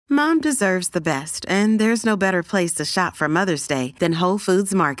Mom deserves the best, and there's no better place to shop for Mother's Day than Whole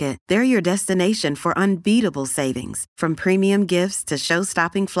Foods Market. They're your destination for unbeatable savings, from premium gifts to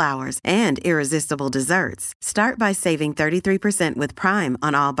show-stopping flowers and irresistible desserts. Start by saving 33% with Prime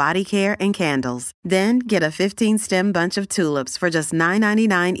on all body care and candles. Then get a 15-stem bunch of tulips for just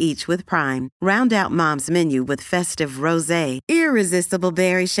 $9.99 each with Prime. Round out Mom's menu with festive rosé, irresistible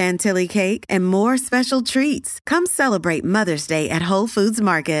berry chantilly cake, and more special treats. Come celebrate Mother's Day at Whole Foods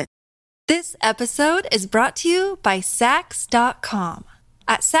Market. This episode is brought to you by Sax.com.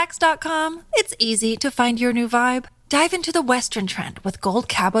 At Sax.com, it's easy to find your new vibe. Dive into the Western trend with gold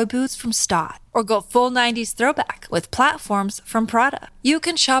cowboy boots from Stott, or go full 90s throwback with platforms from Prada. You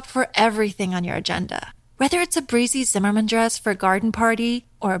can shop for everything on your agenda, whether it's a breezy Zimmermann dress for a garden party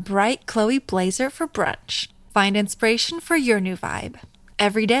or a bright Chloe blazer for brunch. Find inspiration for your new vibe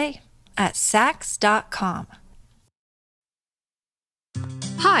every day at Sax.com.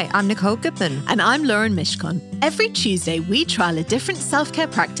 Hi, I'm Nicole Goodman. And I'm Lauren Mishkon. Every Tuesday, we trial a different self-care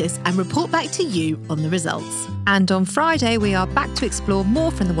practice and report back to you on the results. And on Friday, we are back to explore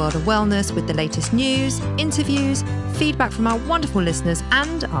more from the world of wellness with the latest news, interviews, feedback from our wonderful listeners,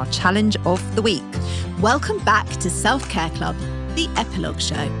 and our challenge of the week. Welcome back to Self-Care Club, the Epilogue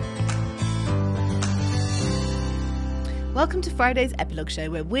Show. Welcome to Friday's Epilogue Show,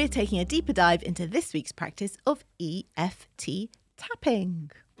 where we're taking a deeper dive into this week's practice of EFT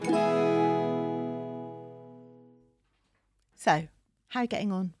tapping. So, how are you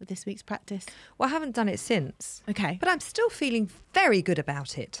getting on with this week's practice? Well, I haven't done it since. Okay. But I'm still feeling very good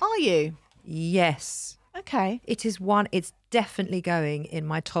about it. Are you? Yes. Okay. It's definitely going in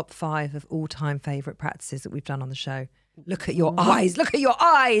my top 5 of all-time favourite practices that we've done on the show. Look at your eyes. Look at your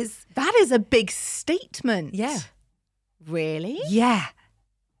eyes. That is a big statement. Yeah. Really? Yeah.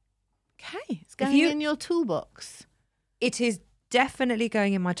 Okay. It's going in your toolbox. It is definitely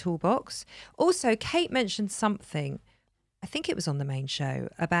going in my toolbox. Also, Kate mentioned something, I think it was on the main show,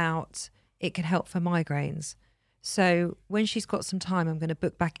 about it can help for migraines. So when she's got some time, I'm going to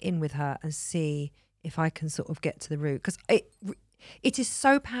book back in with her and see if I can sort of get to the root. Because it is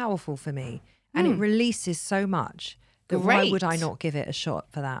so powerful for me and it releases so much. That why would I not give it a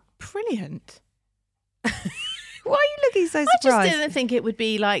shot for that? Brilliant. Why are you looking so surprised? I just didn't think it would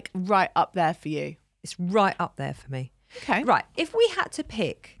be like right up there for you. It's right up there for me. Okay. Right. If we had to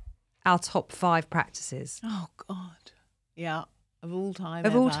pick our top 5 practices. Oh, God. Yeah. Of all time.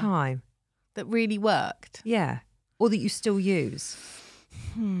 Of all time. That really worked. Yeah. Or that you still use.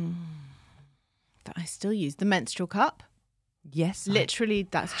 That I still use. The menstrual cup. Yes. Literally,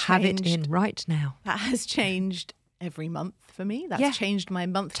 that's changed. Have it in right now. That has changed every month for me. That's changed my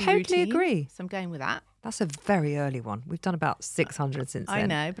monthly routine. Totally agree. So I'm going with that. That's a very early one. We've done about 600 since then. I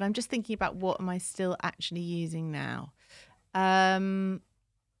know, but I'm just thinking about what am I still actually using now. I'm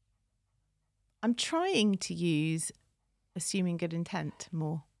trying to use assuming good intent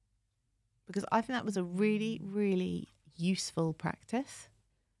more because I think that was a really, really useful practice.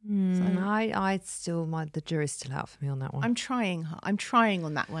 I'd still, the jury's still out for me on that one. I'm trying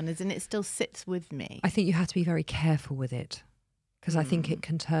on that one, as in it still sits with me. I think you have to be very careful with it because I think it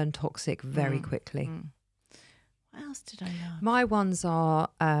can turn toxic very quickly. What else did I love? My ones are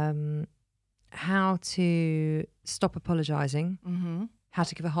how to stop apologising, how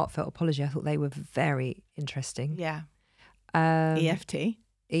to give a heartfelt apology. I thought they were very interesting. Yeah. EFT.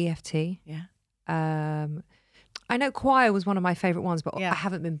 Yeah. I know choir was one of my favourite ones, but I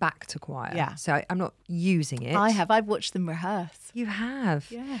haven't been back to choir. Yeah. So I'm not using it. I have. I've watched them rehearse. You have?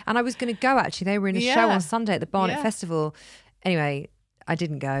 Yeah. And I was going to go, actually. They were in a show on Sunday at the Barnet Festival. Anyway, I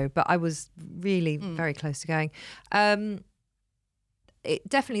didn't go, but I was really very close to going.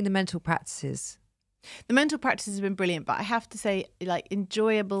 Definitely the mental practices. The mental practices have been brilliant, but I have to say, like,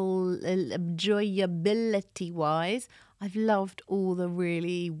 enjoyability-wise, I've loved all the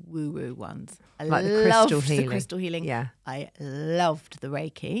really woo-woo ones. Like the crystal healing. The crystal healing. Yeah. I loved the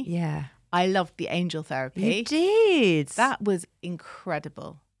Reiki. Yeah. I loved the angel therapy. You did. That was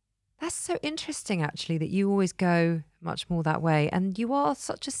incredible. That's so interesting, actually, that you always go much more that way. And you are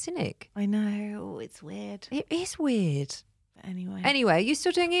such a cynic. I know. It's weird. It is weird. But anyway. Anyway, are you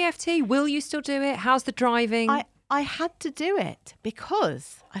still doing EFT? Will you still do it? How's the driving? I had to do it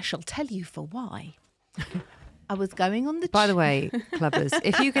because I shall tell you for why. I was going on the... By the way, clubbers,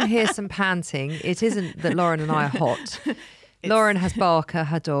 if you can hear some panting, it isn't that Lauren and I are hot. Lauren has Barker,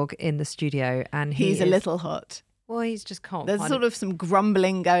 her dog, in the studio, and he's a little hot. Well, he's just can't. There's sort of some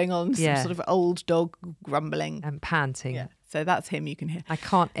grumbling going on, some sort of old dog grumbling and panting. Yeah, so that's him. You can hear. I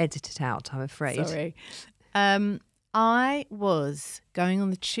can't edit it out, I'm afraid. Sorry. I was going on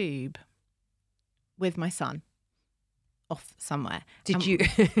the tube with my son off somewhere. Did you?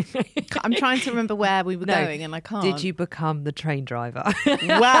 I'm trying to remember where we were going, and I can't. Did you become the train driver?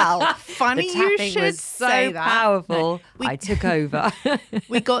 Well, funny the you tapping should was so say that. powerful. No, I took over.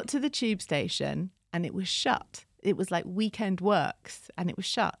 We got to the tube station and it was shut. It was like weekend works and it was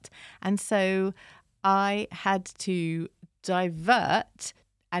shut. And so I had to divert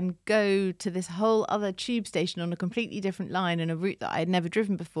and go to this whole other tube station on a completely different line and a route that I had never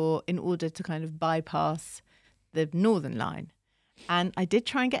driven before in order to kind of bypass the Northern line. And I did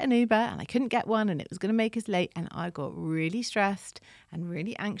try and get an Uber and I couldn't get one and it was going to make us late. And I got really stressed and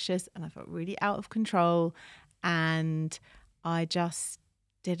really anxious and I felt really out of control. And I just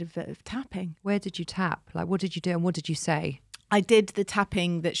did a bit of tapping. Where did you tap? Like, what did you do and what did you say? I did the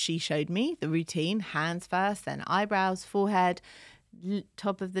tapping that she showed me, the routine, hands first, then eyebrows, forehead,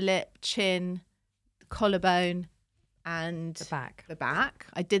 top of the lip, chin, collarbone, and The back.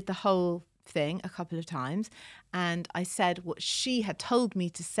 I did the whole thing a couple of times and I said what she had told me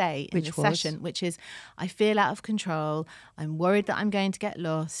to say in the session, which is, I feel out of control. I'm worried that I'm going to get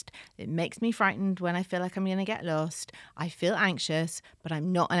lost. It makes me frightened when I feel like I'm going to get lost. I feel anxious, but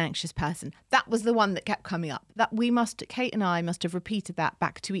I'm not an anxious person. That was the one that kept coming up. That Kate and I must have repeated that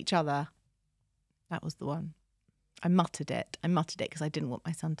back to each other. That was the one. I muttered it because I didn't want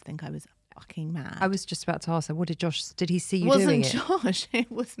my son to think I was fucking mad. I was just about to ask him, what did Josh, did he see you Wasn't doing it? Josh,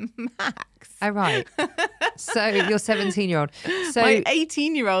 it was Max. Oh, right. So your 17-year-old. So my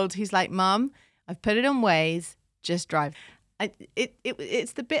 18-year-old who's like, Mum, I've put it on Waze, just drive.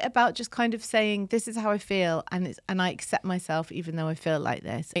 It's the bit about just kind of saying, this is how I feel and I accept myself even though I feel like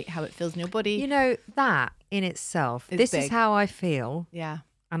this. How it feels in your body. you know, that in itself, It's this is big. how I feel Yeah.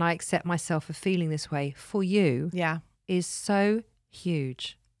 and I accept myself for feeling this way for you Yeah. is so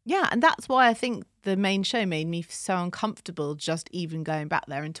huge. Yeah, and that's why I think the main show made me so uncomfortable just even going back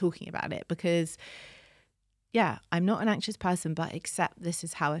there and talking about it because, yeah, I'm not an anxious person, but accept this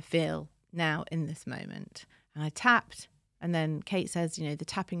is how I feel now in this moment. And I tapped, and then Kate says, you know, the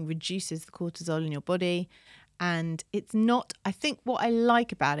tapping reduces the cortisol in your body. And it's not, I think what I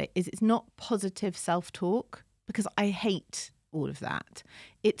like about it is it's not positive self-talk because I hate all of that.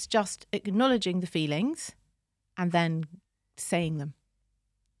 It's just acknowledging the feelings and then saying them.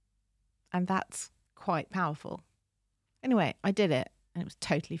 And that's quite powerful. Anyway, I did it and it was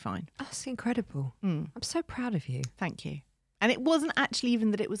totally fine. That's incredible. I'm so proud of you. Thank you. And it wasn't actually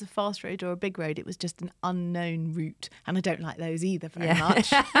even that it was a fast road or a big road. It was just an unknown route. And I don't like those either very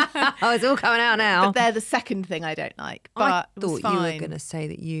much. Oh, it's all coming out now. But they're the second thing I don't like. But I it was thought you were fine. going to say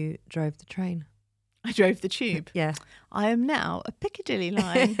that you drove the train. I drove the tube. Yeah. I am now a Piccadilly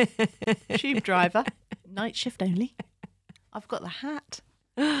line tube driver. Night shift only. I've got the hat.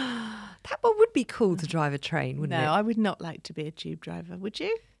 That one would be cool to drive a train, wouldn't No, it? I would not like to be a tube driver. Would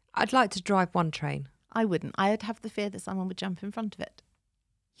you? I'd like to drive one train. I wouldn't. I'd have the fear that someone would jump in front of it.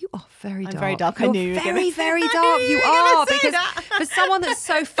 You are very dark. I'm very dark. I You're knew you were very, gonna very say- dark. You you were are gonna say because that. for someone that's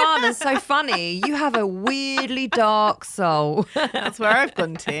so fun and so funny, you have a weirdly dark soul. That's where I've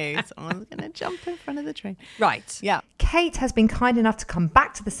gone to. Someone's going to jump in front of the train. Right. Yeah. Kate has been kind enough to come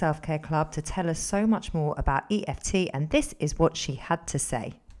back to the Self Care Club to tell us so much more about EFT, and this is what she had to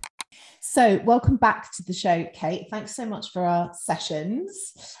say. So welcome back to the show, Kate. Thanks so much for our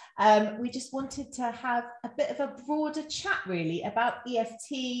sessions. We just wanted to have a bit of a broader chat really about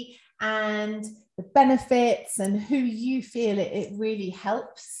EFT and the benefits and who you feel it really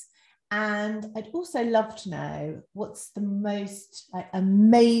helps. And I'd also love to know what's the most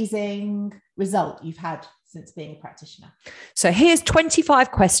amazing result you've had since being a practitioner. So here's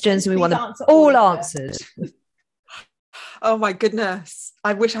 25 questions and we Please want them answer all all of answered. Oh my goodness.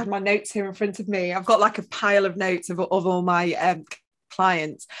 I wish I had my notes here in front of me. I've got like a pile of notes of all my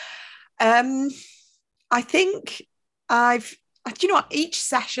clients. I think you know what, each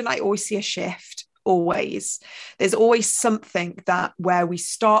session I always see a shift. Always there's always something that where we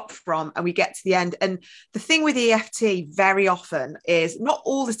start from and we get to the end. And the thing with EFT very often is, not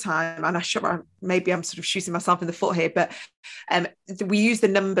all the time, and maybe I'm sort of shooting myself in the foot here, but we use the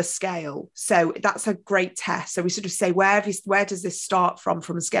number scale. So that's a great test. So we sort of say, where does this start from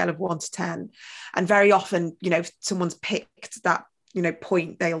a scale of 1 to 10? And very often, you know, if someone's picked that, you know,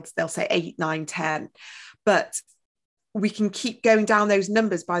 point, they'll say 8, 9, 10. But we can keep going down those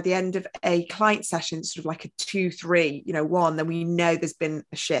numbers by the end of a client session, sort of like a 2, 3, 1, then we know there's been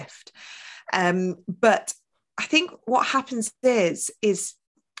a shift. But I think what happens is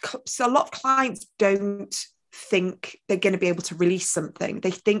so a lot of clients don't think they're going to be able to release something.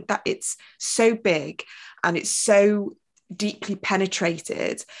 They think that it's so big and it's so deeply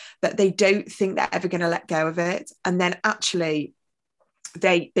penetrated that they don't think they're ever going to let go of it. And then actually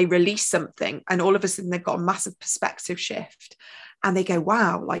they release something, and all of a sudden they've got a massive perspective shift, and they go,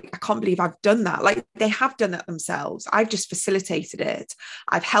 wow, like, I can't believe I've done that. Like, they have done that themselves. I've just facilitated it.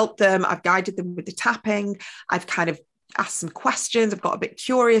 I've helped them. I've guided them with the tapping. I've kind of asked some questions. I've got a bit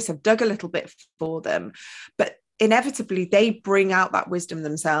curious. I've dug a little bit for them. But inevitably, they bring out that wisdom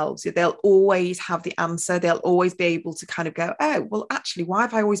themselves. They'll always have the answer. They'll always be able to kind of go, oh, well, actually, why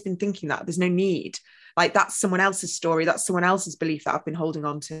have I always been thinking that? There's no need. Like, that's someone else's story. That's someone else's belief that I've been holding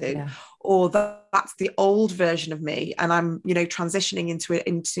on to. Yeah. Or that's the old version of me, and I'm, you know, transitioning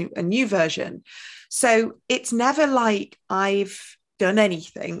into a new version. So it's never like I've done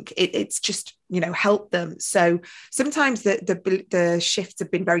anything. It's just, you know, help them. So sometimes the shifts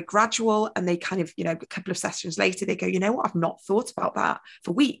have been very gradual, and they kind of, you know, a couple of sessions later, they go, you know what, I've not thought about that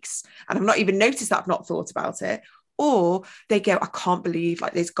for weeks, and I've not even noticed that I've not thought about it. Or they go, I can't believe,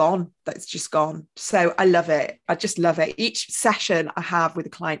 like, it's gone, that's just gone. So I love it. I just love it. Each session I have with a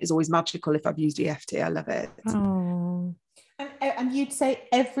client is always magical if I've used EFT. I love it. Oh. And you'd say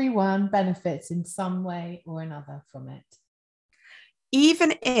everyone benefits in some way or another from it?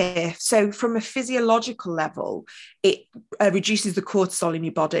 Even if, so from a physiological level, it reduces the cortisol in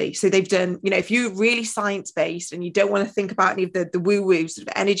your body. So they've done, you know, if you're really science-based and you don't want to think about any of the woo-woo sort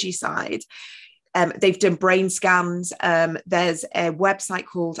of energy side, they've done brain scans. There's a website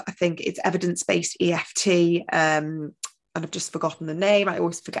called, I think it's Evidence-Based EFT, and I've just forgotten the name. I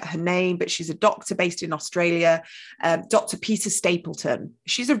always forget her name, but she's a doctor based in Australia, Dr. Peter Stapleton.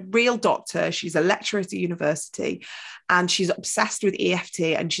 She's a real doctor. She's a lecturer at the university, and she's obsessed with EFT,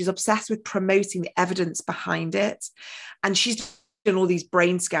 and she's obsessed with promoting the evidence behind it. And she's done all these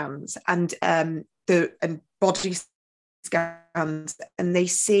brain scans and body scans, and they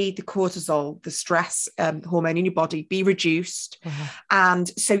see the cortisol, the stress hormone in your body, be reduced. And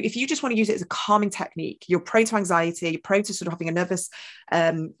so if you just want to use it as a calming technique, you're prone to anxiety, you're prone to sort of having a nervous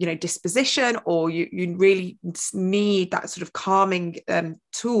disposition, or you really need that sort of calming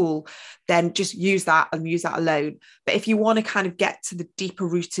tool, then just use that and use that alone. But if you want to kind of get to the deeper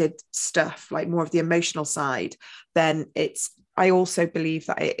rooted stuff, like more of the emotional side, then I also believe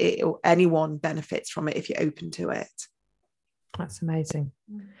that anyone benefits from it if you're open to it. That's amazing.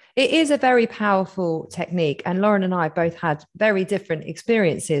 It is a very powerful technique. And Lauren and I both had very different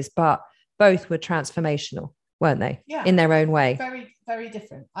experiences, but both were transformational, weren't they? Yeah. In their own way. Very, very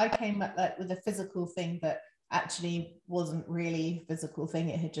different. I came up with a physical thing that actually wasn't really a physical thing.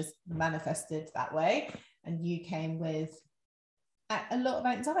 It had just manifested that way. And you came with a lot of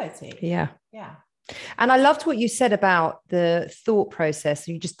anxiety. Yeah. Yeah. And I loved what you said about the thought process.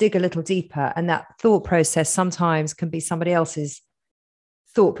 You just dig a little deeper, and that thought process sometimes can be somebody else's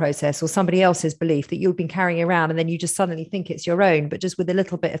thought process or somebody else's belief that you've been carrying around, and then you just suddenly think it's your own. But just with a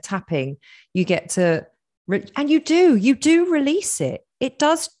little bit of tapping, you get to, and you do release it. It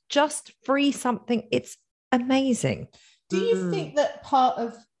does just free something. It's amazing. Do you think that part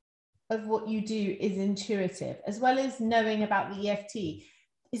of what you do is intuitive, as well as knowing about the EFT?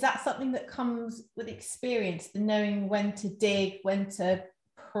 Is that something that comes with experience, the knowing when to dig, when to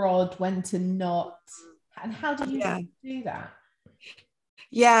prod, when to not? And how do you do that?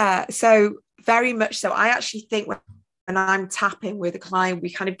 Yeah, so very much so. I actually think when I'm tapping with a client, we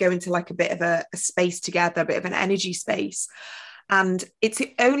kind of go into like a bit of a space together, a bit of an energy space. And it's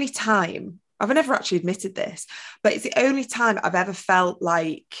the only time, I've never actually admitted this, but it's the only time I've ever felt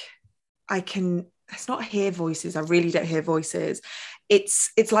like I can, it's not hear voices. I really don't hear voices.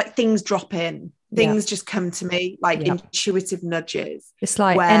 It's like things drop in. Things just come to me, like intuitive nudges. It's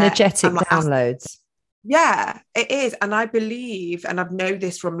like energetic downloads. Yeah, it is. And I believe, and I've known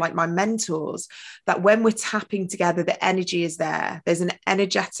this from like my mentors, that when we're tapping together, the energy is there. There's an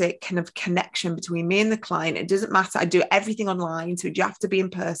energetic kind of connection between me and the client. It doesn't matter. I do everything online, so you have to be in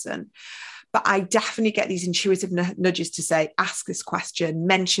person. But I definitely get these intuitive nudges to say, ask this question,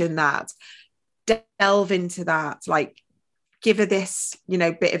 mention that, delve into that, like give her this,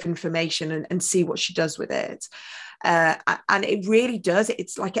 bit of information and see what she does with it. And it really does.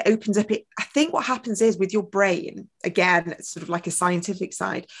 It's like it opens up it. I think what happens is with your brain, again, it's sort of like a scientific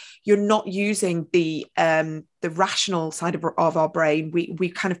side, you're not using the rational side of our brain. We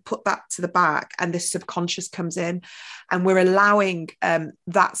kind of put that to the back, and the subconscious comes in, and we're allowing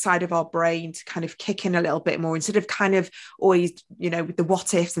that side of our brain to kind of kick in a little bit more, instead of kind of always, with the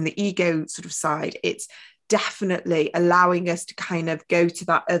what ifs and the ego sort of side. It's definitely allowing us to kind of go to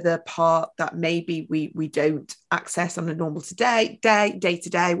that other part that maybe we don't access on a normal day to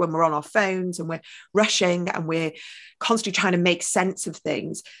day, when we're on our phones and we're rushing and we're constantly trying to make sense of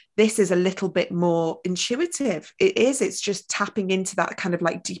things. this is a little bit more intuitive. It's just tapping into that kind of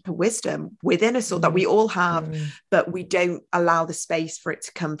like deeper wisdom within us, or that we all have, but we don't allow the space for it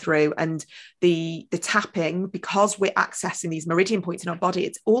to come through. And the tapping, because we're accessing these meridian points in our body,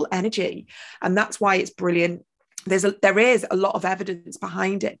 it's all energy. And that's why it's brilliant. There is a lot of evidence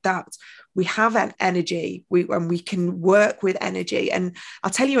behind it that we have an energy, and we can work with energy. And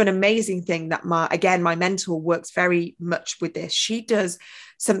I'll tell you an amazing thing that my mentor works very much with this. She does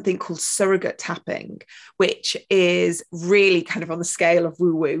something called surrogate tapping, which is really kind of on the scale of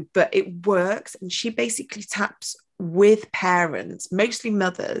woo-woo, but it works. And she basically taps with parents, mostly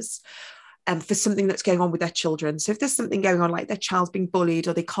mothers, for something that's going on with their children. So if there's something going on, like their child's being bullied,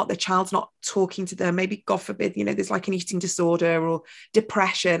 or their child's not talking to them, maybe God forbid, there's like an eating disorder or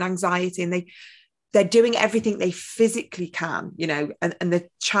depression, anxiety, and they're doing everything they physically can, and the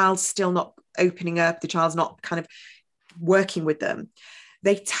child's still not opening up, the child's not kind of working with them.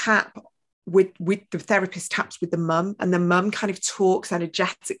 They tap with the therapist taps with the mum, and the mum kind of talks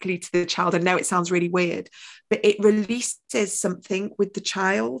energetically to the child. I know it sounds really weird, but it releases something with the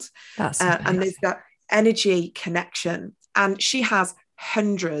child. And there's that energy connection. And she has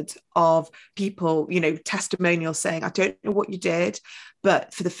hundreds of people, testimonials saying, I don't know what you did,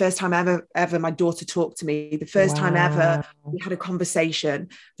 but for the first time ever, my daughter talked to me. The first time ever we had a conversation.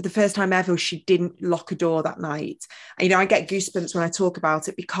 For the first time ever, she didn't lock a door that night. And, I get goosebumps when I talk about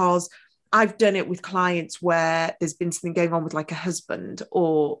it, because I've done it with clients where there's been something going on with like a husband,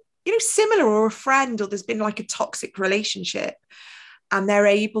 or, similar, or a friend, or there's been like a toxic relationship, and they're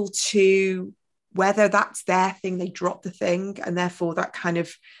able to, whether that's their thing, they drop the thing, and therefore that kind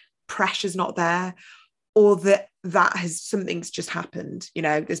of pressure's not there, or something's just happened,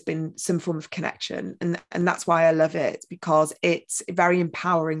 there's been some form of connection. And that's why I love it, because it's a very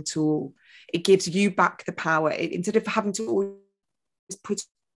empowering tool. It gives you back the power. Instead of having to always put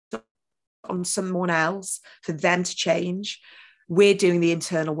on someone else for them to change, we're doing the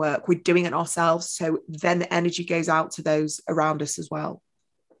internal work, we're doing it ourselves, so then the energy goes out to those around us as well.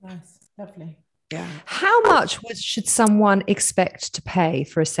 Nice, lovely. Yeah. How much should someone expect to pay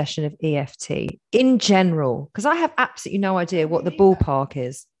for a session of EFT in general? Because I have absolutely no idea what the ballpark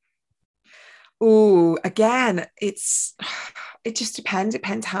is. Oh, again, it just depends. It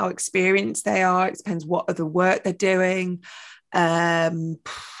depends how experienced they are. It depends what other work they're doing.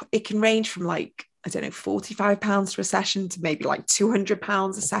 It can range from like, I don't know, £45 for a session to maybe like £200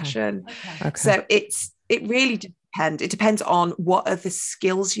 a session. Okay. So it really depends. It depends on what are the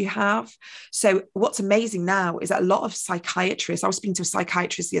skills you have. So what's amazing now is that a lot of psychiatrists, I was speaking to a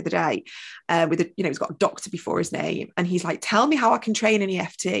psychiatrist the other day he's got a doctor before his name, and he's like, tell me how I can train in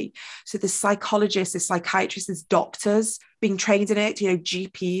EFT. So the psychologists, the psychiatrists, there's doctors being trained in it,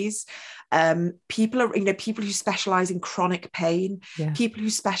 GPs, people who specialize in chronic pain, people who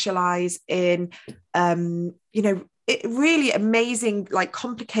specialize in, really amazing, like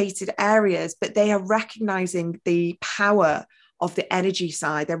complicated areas, but they are recognizing the power of the energy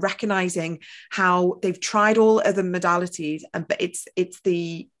side. They're recognizing how they've tried all other modalities, but it's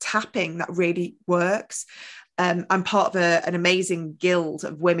the tapping that really works. I'm part of an amazing guild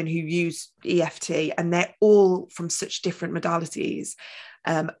of women who use EFT, and they're all from such different modalities.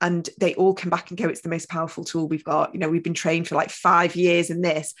 And they all come back and go, it's the most powerful tool we've got. We've been trained for like 5 years in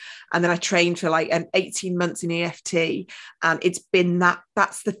this, and then I trained for like 18 months in EFT, and it's been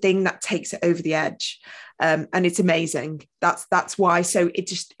that's the thing that takes it over the edge. And it's amazing. That's why. So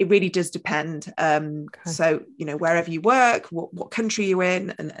it really does depend. So, wherever you work, what country you're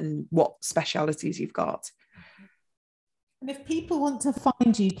in, and what specialities you've got. And if people want to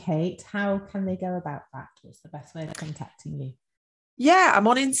find you, Kate, how can they go about that? What's the best way of contacting you? Yeah, I'm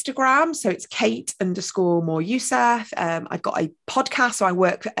on Instagram. So it's Kate_Moore Youssef. I've got a podcast. So I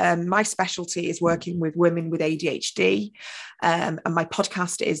work, my specialty is working with women with ADHD. And my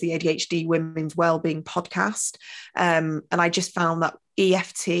podcast is the ADHD Women's Wellbeing Podcast. And I just found that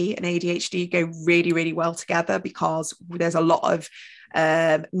EFT and ADHD go really, really well together, because there's a lot of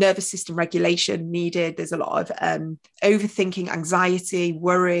nervous system regulation needed. There's a lot of overthinking, anxiety,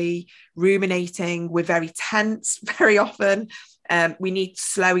 worry, ruminating. We're very tense very often. We need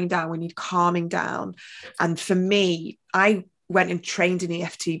slowing down, we need calming down. And for me, I went and trained in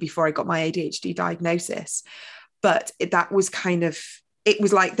EFT before I got my ADHD diagnosis, but that was kind of, it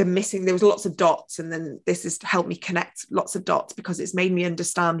was like there was lots of dots, and then this has helped me connect lots of dots, because it's made me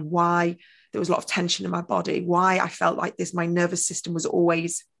understand why there was a lot of tension in my body, why I felt like this, my nervous system was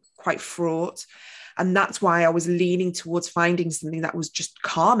always quite fraught. And that's why I was leaning towards finding something that was just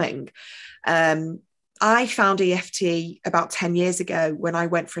calming. I found EFT about 10 years ago when I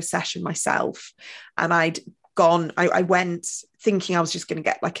went for a session myself, and I went thinking I was just going to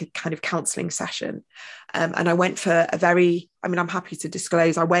get like a kind of counselling session. And I went for I'm happy to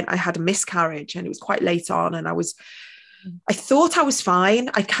disclose, I had a miscarriage, and it was quite late on, and I thought I was fine.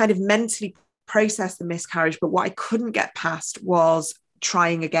 I kind of mentally processed the miscarriage, but what I couldn't get past was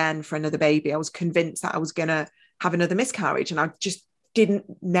trying again for another baby. I was convinced that I was going to have another miscarriage, and I just didn't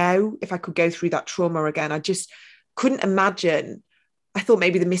know if I could go through that trauma again. I just couldn't imagine. I thought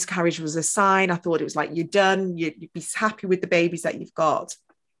maybe the miscarriage was a sign. I thought it was like, you're done. You'd be happy with the babies that you've got.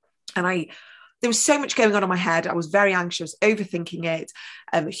 And there was so much going on in my head. I was very anxious, overthinking it,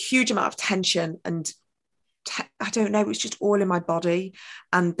 a huge amount of tension. And I don't know, it was just all in my body.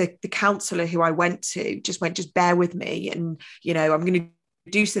 And the counsellor who I went to just bear with me. And, I'm going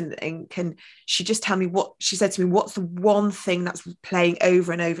to do something. Can she just tell me she said to me, what's the one thing that's playing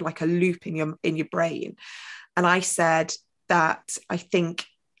over and over like a loop in your brain? And I said that I think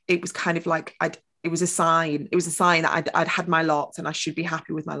it was kind of like it was a sign that I'd had my lot, and I should be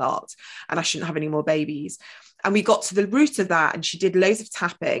happy with my lot, and I shouldn't have any more babies. And we got to the root of that, and she did loads of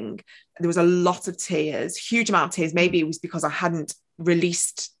tapping. There was a lot of tears, huge amount of tears. Maybe it was because I hadn't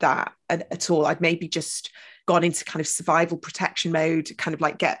released that at all. I'd maybe just gone into kind of survival protection mode, kind of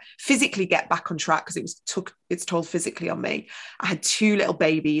like get back on track, because it took its toll physically on me. I had 2 little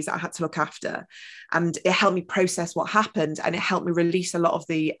babies I had to look after, and it helped me process what happened, and it helped me release a lot of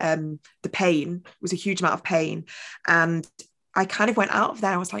the pain. It was a huge amount of pain, and I kind of went out of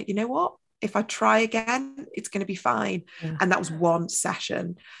there. I was like, you know what? If I try again, it's going to be fine. Yeah. And that was one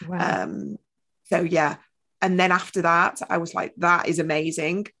session. Wow. So yeah. And then after that, I was like, that is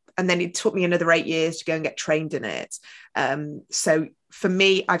amazing. And then it took me another 8 years to go and get trained in it. So for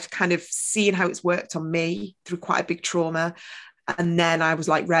me, I've kind of seen how it's worked on me through quite a big trauma. And then I was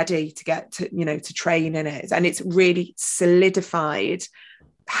like ready to get to train in it. And it's really solidified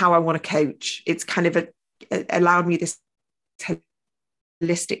how I want to coach. It's kind of allowed me this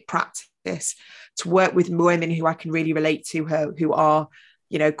holistic practice to work with women who I can really relate to, who are,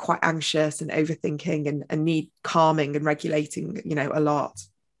 quite anxious and overthinking and need calming and regulating, a lot.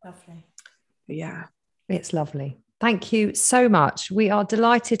 Lovely. Yeah. It's lovely. Thank you so much. We are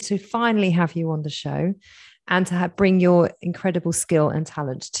delighted to finally have you on the show and to bring your incredible skill and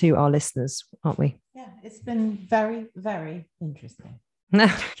talent to our listeners, aren't we? Yeah, it's been very, very interesting.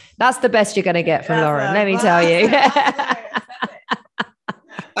 That's the best you're going to get from Lauren, let me tell you.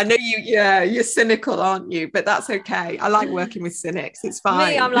 I know you're cynical, aren't you? But that's okay. I like working with cynics. It's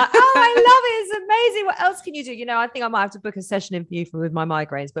fine. Me, I'm like, I love it. It's amazing. What else can you do? I think I might have to book a session in for you with my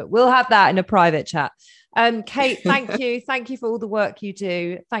migraines, but we'll have that in a private chat. Kate, thank you. Thank you for all the work you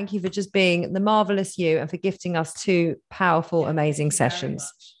do. Thank you for just being the marvelous you and for gifting us 2 powerful, amazing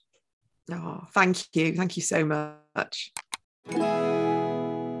sessions. Oh, thank you. Thank you so much.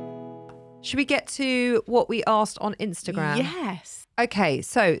 Should we get to what we asked on Instagram? Yes. Okay,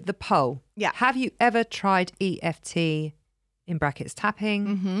 so the poll. Yeah. Have you ever tried EFT in brackets tapping?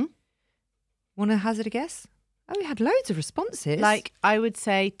 Mm-hmm. Want to hazard a guess? Oh, we had loads of responses. Like, I would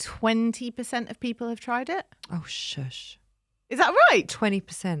say 20% of people have tried it. Oh, shush. Is that right?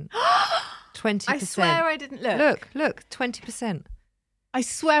 20%. 20%. I swear I didn't look. Look, 20%. I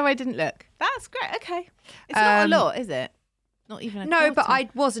swear I didn't look. That's great. Okay. It's not a lot, is it? Not even a No, quarter. but I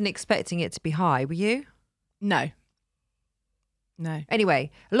wasn't expecting it to be high. Were you? No.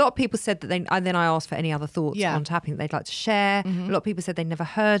 Anyway, a lot of people said that then I asked for any other thoughts on tapping that they'd like to share. Mm-hmm. A lot of people said they'd never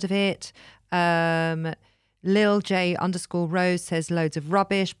heard of it. Lil J _Rose says loads of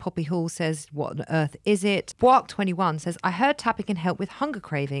rubbish. Poppy Hall says, what on earth is it? Bark21 says, I heard tapping can help with hunger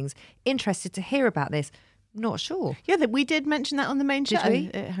cravings. Interested to hear about this. Not sure. Yeah, we did mention that on the main show. Did we?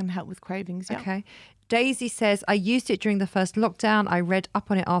 It can help with cravings, yeah. Okay. Daisy says, I used it during the first lockdown. I read up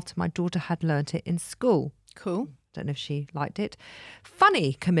on it after my daughter had learnt it in school. Cool. Don't know if she liked it.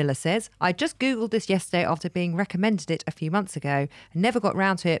 Funny, Camilla says, I just Googled this yesterday after being recommended it a few months ago. I never got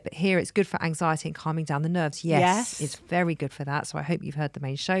round to it, but here it's good for anxiety and calming down the nerves. Yes, it's very good for that. So I hope you've heard the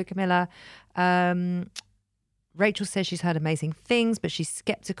main show, Camilla. Rachel says she's heard amazing things, but she's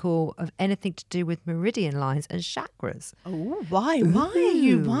skeptical of anything to do with meridian lines and chakras. Oh, why? Why are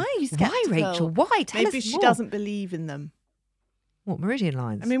you skeptical? Why, Rachel? Why? Tell Maybe us she more. doesn't believe in them. What, meridian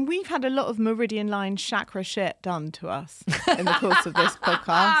lines? I mean, we've had a lot of meridian line chakra shit done to us in the course of this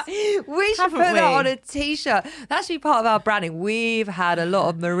podcast. We should put that on a t-shirt. That should be part of our branding. We've had a lot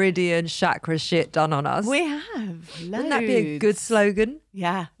of meridian chakra shit done on us. We have. Loads. Wouldn't that be a good slogan?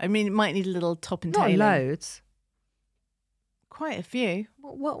 Yeah. I mean, it might need a little top and Not tailing. loads. Quite a few.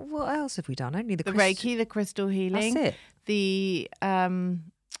 What else have we done? Only the Reiki, the crystal healing. That's it. The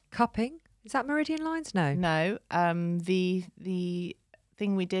cupping. Is that meridian lines? No. No. The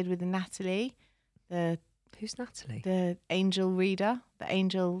thing we did with Natalie. Who's Natalie? The angel reader, the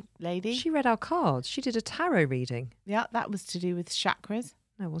angel lady. She read our cards. She did a tarot reading. Yeah, that was to do with chakras.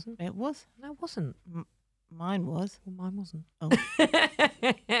 No, it wasn't. It was. No, it wasn't. Mine was. Well, mine wasn't. Oh.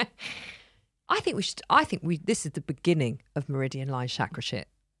 I think this is the beginning of meridian line chakra shit.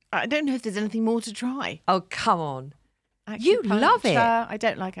 I don't know if there's anything more to try. Oh, come on. You love it. I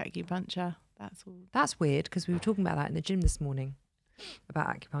don't like acupuncture. That's all. That's weird because we were talking about that in the gym this morning about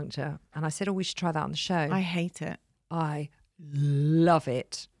acupuncture. And I said, we should try that on the show. I hate it. I love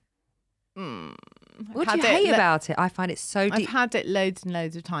it. What do you Had hate about it? I find it so deep. I've had it loads and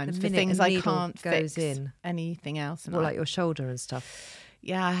loads of times The for minute things a I needle can't goes fix in. anything else. And What, like your shoulder and stuff?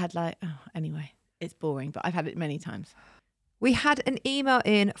 Yeah, I had anyway, it's boring, but I've had it many times. We had an email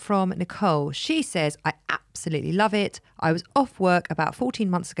in from Nicole. She says, I absolutely love it. I was off work about 14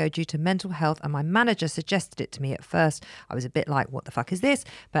 months ago due to mental health and my manager suggested it to me at first. I was a bit like, what the fuck is this?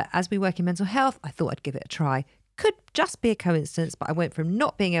 But as we work in mental health, I thought I'd give it a try. Could just be a coincidence, but I went from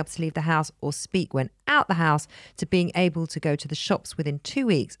not being able to leave the house or speak when out the house to being able to go to the shops within 2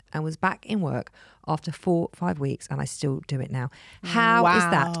 weeks and was back in work after 4-5 weeks and I still do it now. How is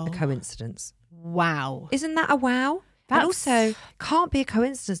that a coincidence? Wow. Isn't that a wow? And also, can't be a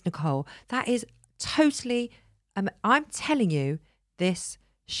coincidence, Nicole. That is totally, I'm telling you, this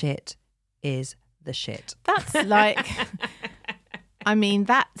shit is the shit. That's like, I mean,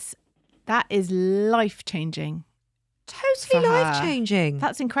 that is life-changing. Totally life-changing.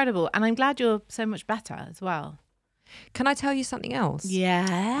 That's incredible. And I'm glad you're so much better as well. Can I tell you something else?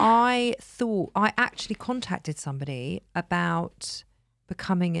 Yeah. I actually contacted somebody about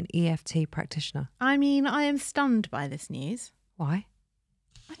becoming an EFT practitioner. I mean, I am stunned by this news. Why?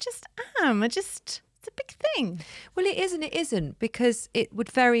 I just am. It's a big thing. Well, it is and it isn't, because it would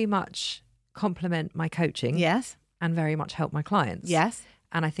very much complement my coaching. Yes. And very much help my clients. Yes.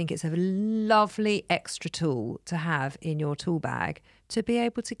 And I think it's a lovely extra tool to have in your tool bag to be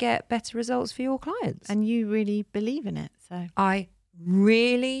able to get better results for your clients. And you really believe in it. So I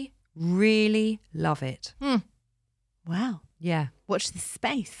really, really love it. Wow. Yeah. Watch this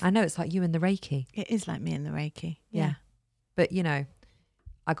space. I know, it's like you and the Reiki. It is like me and the Reiki. Yeah. But, you know,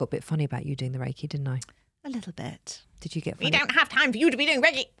 I got a bit funny about you doing the Reiki, didn't I? A little bit. Did you get funny? We don't have time for you to be doing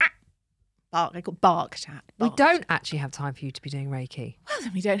Reiki. Bark. I got barked at. We don't actually have time for you to be doing Reiki. Well,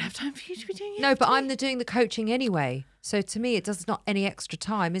 then we don't have time for you to be doing it. No, but I'm doing the coaching anyway. So to me, it does not any extra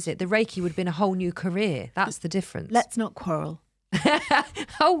time, is it? The Reiki would have been a whole new career. That's the difference. Let's not quarrel.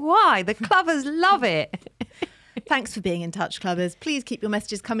 Oh, why? The clubbers love it. Thanks for being in touch, clubbers. Please keep your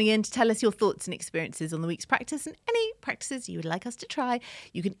messages coming in to tell us your thoughts and experiences on the week's practice and any practices you would like us to try.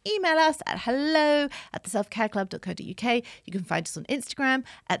 You can email us at hello@theselfcareclub.co.uk. You can find us on Instagram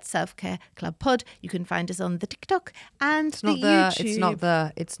at selfcareclubpod. You can find us on the TikTok and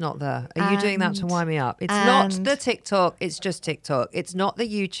YouTube. It's not the. Are you doing that to wind me up? It's not the TikTok. It's just TikTok. It's not the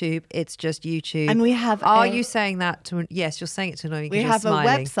YouTube. It's just YouTube. And we have. Are you saying that to? Yes, you're saying it to annoy me. We have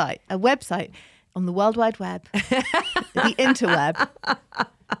smiling. a website on the World Wide Web, the interweb.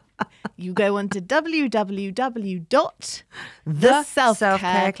 You go on to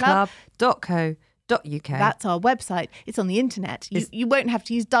www.theselfcareclub.co.uk. That's our website. It's on the internet. You won't have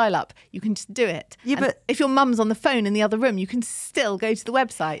to use dial-up. You can just do it. Yeah, and but if your mum's on the phone in the other room, you can still go to the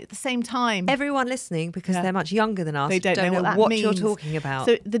website at the same time. Everyone listening, because they're much younger than us, they don't know what means. you're talking about.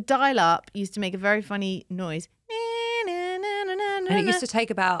 So the dial-up used to make a very funny noise. And it used to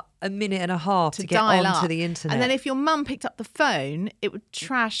take about a minute and a half to get dial onto up. the internet. And then if your mum picked up the phone, it would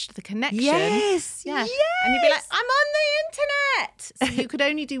trash the connection. Yes. And you'd be like, I'm on the internet. So you could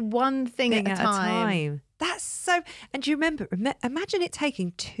only do one thing at a time. That's so. And do you remember? Imagine it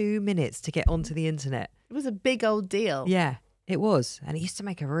taking 2 minutes to get onto the internet. It was a big old deal. Yeah, it was. And it used to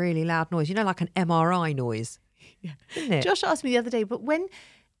make a really loud noise. You know, like an MRI noise. Yeah. Didn't it? Josh asked me the other day, but when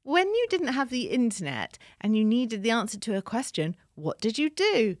you didn't have the internet and you needed the answer to a question, what did you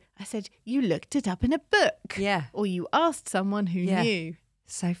do? I said, you looked it up in a book. Yeah. Or you asked someone who knew.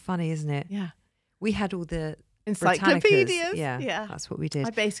 So funny, isn't it? Yeah. We had all the encyclopedias. Yeah, that's what we did.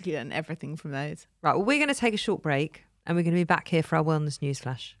 I basically learned everything from those. Right, well, we're going to take a short break and we're going to be back here for our wellness news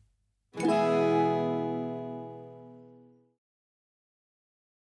flash.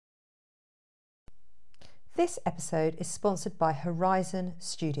 This episode is sponsored by Horizon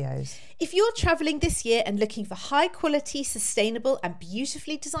Studios. If you're travelling this year and looking for high quality, sustainable and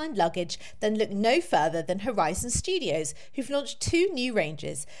beautifully designed luggage, then look no further than Horizon Studios, who've launched 2 new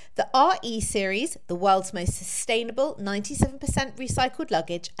ranges. The RE series, the world's most sustainable 97% recycled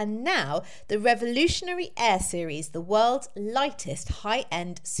luggage, and now the revolutionary Air series, the world's lightest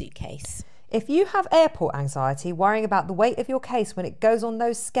high-end suitcase. If you have airport anxiety, worrying about the weight of your case when it goes on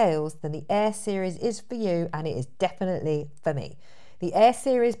those scales, then the Air Series is for you, and it is definitely for me. The Air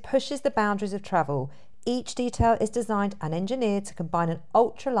Series pushes the boundaries of travel. Each detail is designed and engineered to combine an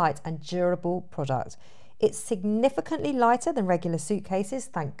ultralight and durable product. It's significantly lighter than regular suitcases.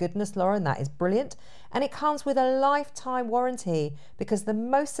 Thank goodness, Lauren, that is brilliant. And it comes with a lifetime warranty because the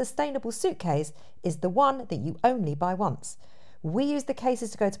most sustainable suitcase is the one that you only buy once. We used the cases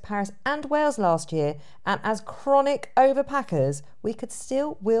to go to Paris and Wales last year, and as chronic overpackers, we could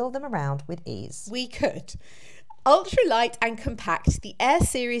still wheel them around with ease. We could. Ultra light and compact, the Air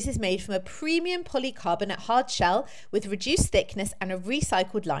Series is made from a premium polycarbonate hard shell with reduced thickness and a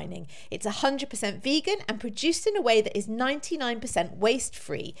recycled lining. It's 100% vegan and produced in a way that is 99%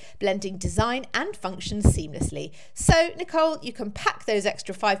 waste-free, blending design and function seamlessly. So, Nicole, you can pack those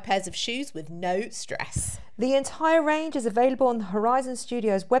extra 5 pairs of shoes with no stress. The entire range is available on the Horizon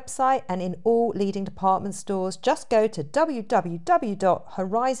Studios website and in all leading department stores. Just go to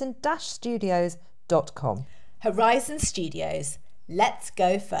www.horizon-studios.com. Horizon Studios. Let's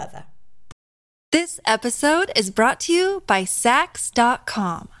go further. This episode is brought to you by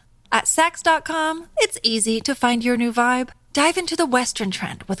Saks.com. At Saks.com, it's easy to find your new vibe. Dive into the Western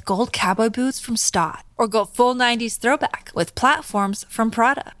trend with gold cowboy boots from Stott, or go full 90s throwback with platforms from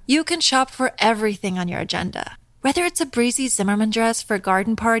Prada. You can shop for everything on your agenda, whether it's a breezy Zimmermann dress for a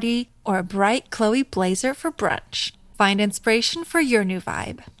garden party or a bright Chloe blazer for brunch. Find inspiration for your new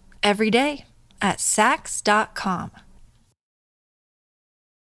vibe every day at Saks.com.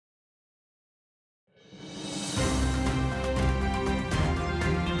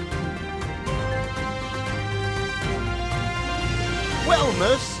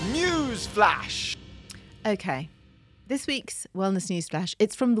 Wellness News Flash. Okay. This week's Wellness News Flash,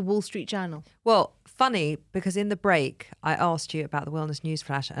 it's from the Wall Street Journal. Well, funny, because in the break, I asked you about the Wellness News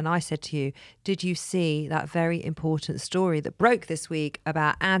Flash, and I said to you, did you see that very important story that broke this week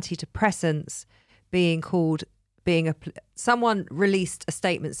about antidepressants someone released a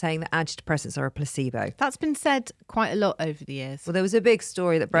statement saying that antidepressants are a placebo. That's been said quite a lot over the years. Well, there was a big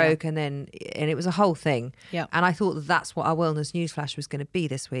story that broke, and it was a whole thing. Yeah. And I thought that's what our Wellness News Flash was going to be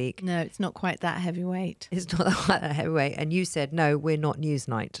this week. No, it's not quite that heavyweight. It's not that heavyweight. And you said, no, we're not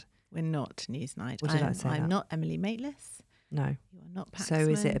Newsnight. We're not Newsnight. What did I say? I'm not Emily Maitlis. No. You are not Paxman. So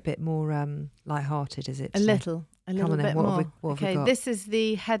is it a bit more light-hearted, is it? A little Come on then, bit what more. have we got? This is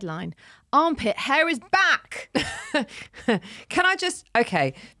the headline. Armpit hair is back. Can I just,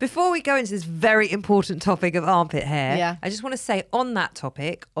 before we go into this very important topic of armpit hair, I just want to say on that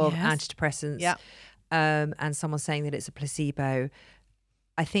topic of antidepressants and someone saying that it's a placebo,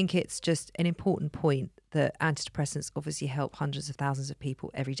 I think it's just an important point that antidepressants obviously help hundreds of thousands of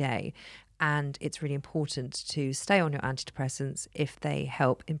people every day. And it's really important to stay on your antidepressants if they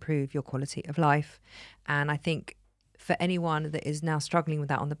help improve your quality of life. And I think for anyone that is now struggling with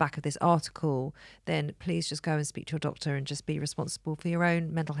that on the back of this article, then please just go and speak to your doctor and just be responsible for your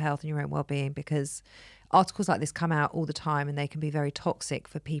own mental health and your own well-being, because articles like this come out all the time and they can be very toxic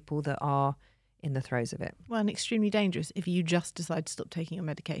for people that are in the throes of it. Well, and extremely dangerous if you just decide to stop taking your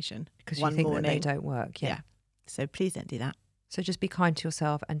medication because you think that they don't work. Yeah. So please don't do that. So just be kind to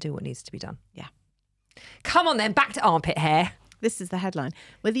yourself and do what needs to be done. Yeah. Come on then, back to armpit hair. This is the headline.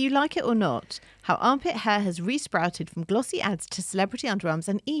 Whether you like it or not, how armpit hair has resprouted from glossy ads to celebrity underarms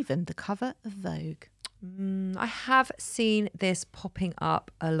and even the cover of Vogue. I have seen this popping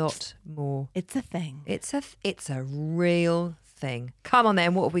up a lot more. It's a thing. It's a real thing. Come on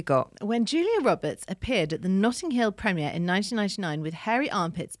then, what have we got? When Julia Roberts appeared at the Notting Hill premiere in 1999 with hairy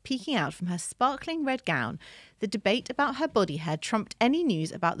armpits peeking out from her sparkling red gown, the debate about her body hair trumped any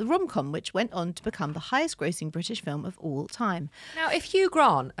news about the rom-com, which went on to become the highest-grossing British film of all time. Now, if Hugh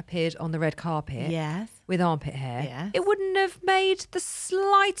Grant appeared on the red carpet with armpit hair, it wouldn't have made the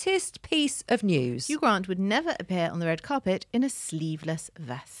slightest piece of news. Hugh Grant would never appear on the red carpet in a sleeveless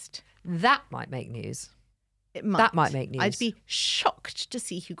vest. That might make news. It might. That might make news. I'd be shocked to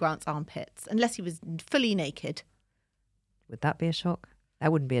see Hugh Grant's armpits, unless he was fully naked. Would that be a shock? That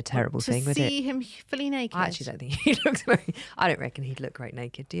wouldn't be a terrible thing, would it? To see him fully naked. I actually don't think he looks very... I don't reckon he'd look great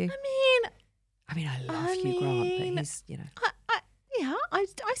naked, do you? I love Hugh Grant, but he's,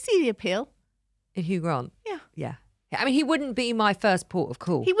 I see the appeal. In Hugh Grant? Yeah. I mean, he wouldn't be my first port of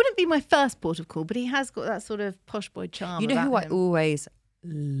call. He wouldn't be my first port of call, but he has got that sort of posh boy charm. You know who about I him. always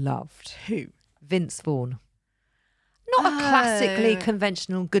loved? Who? Vince Vaughn. Not a classically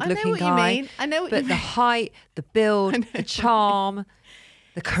conventional good-looking guy. I know what you mean. But the height, the build, the charm,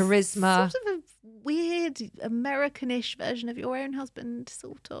 the charisma. Sort of a weird Americanish version of your own husband,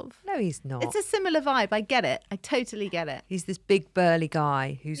 sort of. No, he's not. It's a similar vibe. I get it. I totally get it. He's this big burly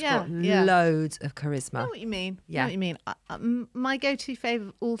guy who's got Yeah. loads of I charisma. know what you mean. Yeah. I know what you mean. My go-to favourite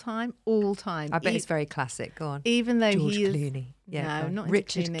of all time. I bet it's very classic. Go on. Even though George he is... Clooney. Yeah, no, go on. not into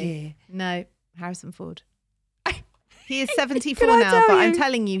Richard Clooney. Gere. No, Harrison Ford. He is 74 Can I now, tell but you? I'm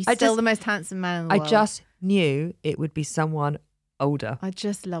telling you, he's I still just- the most handsome man in the I world. just knew it would be someone older. I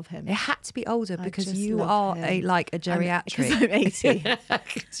just love him. It had to be older I because just you love are him. like a geriatric. Because I'm 80.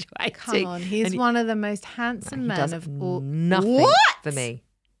 'Cause you're 80. Come on, he's And one of the most handsome he men does of all. nothing What? for me.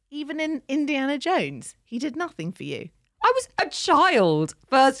 Even in Indiana Jones, he did nothing for you. I was a child,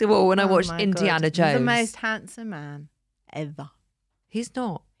 first of all, when I Oh watched my Indiana God. Jones. The most handsome man ever. He's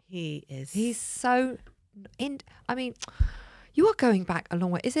not. He is. He's so. I mean, you are going back a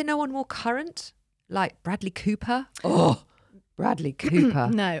long way. Is there no one more current? Like Bradley Cooper? Oh, Bradley Cooper.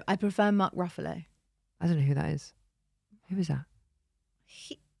 No, I prefer Mark Ruffalo. I don't know who that is. Who is that?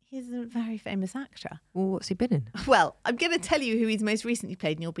 He's a very famous actor. Well, what's he been in? Well, I'm going to tell you who he's most recently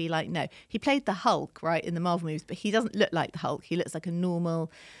played, and you'll be like, no. He played the Hulk, right, in the Marvel movies, but he doesn't look like the Hulk. He looks like a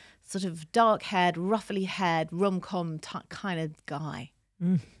normal, sort of dark-haired, ruffly haired, rom-com kind of guy.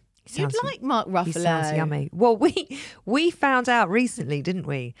 You'd like Mark Ruffalo. He sounds yummy. Well, we found out recently, didn't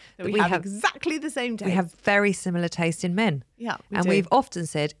we? That we have exactly the same taste. We have very similar taste in men. Yeah, and do. we've often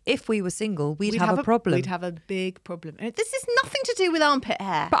said if we were single, we'd have a problem. We'd have a big problem. And this is nothing to do with armpit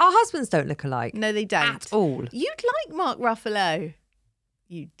hair. But our husbands don't look alike. No, they don't. At all. You'd like Mark Ruffalo.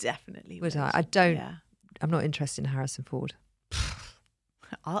 You definitely would. Would I? I don't. Yeah. I'm not interested in Harrison Ford.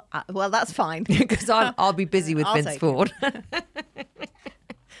 Well, that's fine. Because I'll be busy with I'll Vince take Ford.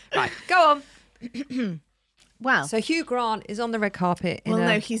 Right, go on. Wow. So Hugh Grant is on the red carpet. Well,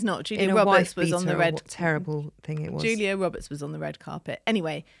 no, he's not. in Julia a Roberts wife was on the beater, or red. what terrible thing it was. Julia Roberts was on the red carpet.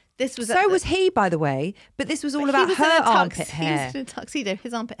 Anyway, this was. So was he, by the way. But this was all But about he was in her a armpit He hair. was in a tuxedo.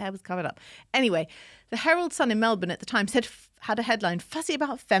 His armpit hair was covered up. Anyway, the Herald Sun in Melbourne at the time had a headline fussy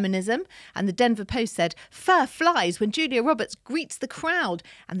about feminism, and the Denver Post said fur flies when Julia Roberts greets the crowd,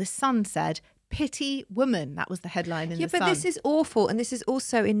 and the Sun said pity woman. That was the headline in Yeah, the but Sun. this is awful, and this is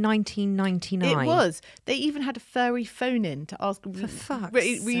also in 1999. It was. They even had a furry phone in to ask fuck's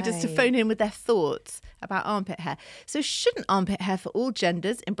readers to sake. phone in with their thoughts about armpit hair. So shouldn't armpit hair for all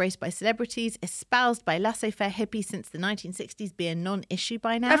genders, embraced by celebrities, espoused by laissez-faire hippies since the 1960s, be a non-issue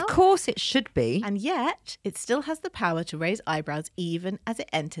by now? Of course, it should be. And yet, it still has the power to raise eyebrows even as it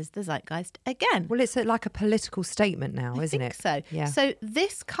enters the zeitgeist again. Well, it's like a political statement now, I isn't think it? so. Yeah. So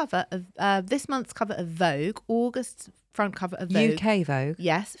this cover of this month's cover of Vogue, August's front cover of Vogue, UK Vogue.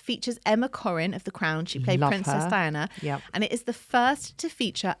 yes, features Emma Corrin of The Crown. She played Love Princess her. Diana. Yep. And it is the first to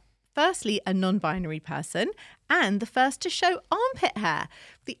feature, firstly, a non-binary person, and the first to show armpit hair.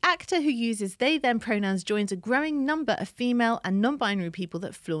 The actor who uses they, them pronouns joins a growing number of female and non-binary people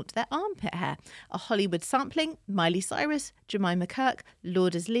that flaunt their armpit hair. A Hollywood sampling, Miley Cyrus, Jemima Kirk,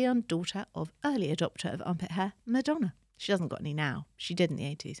 Lourdes Leon, daughter of early adopter of armpit hair, Madonna. She hasn't got any now. She did in the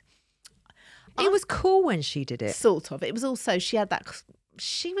 80s. It was cool when she did it. Sort of. It was also, she had that,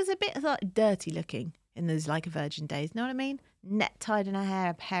 she was a bit like dirty looking in those Like a Virgin days. Know what I mean? Net tied in her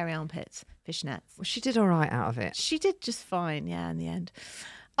hair, hairy armpits, fishnets. Well, she did all right out of it. She did just fine, yeah, in the end.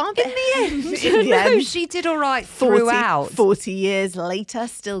 Armpit, In the end, in the no, end. she did all right 40 throughout. 40 years later,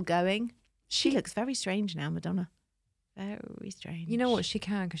 still going. She looks very strange now, Madonna. Very strange. You know what? She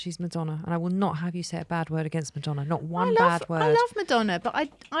can because she's Madonna, and I will not have you say a bad word against Madonna. Not one I love, bad word. I love Madonna, but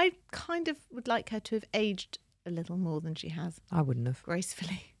I kind of would like her to have aged a little more than she has, I wouldn't have.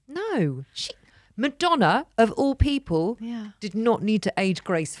 gracefully. No, Madonna of all people Yeah. did not need to age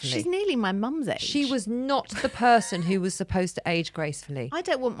gracefully. She's nearly my mum's age. She was not the person who was supposed to age gracefully. I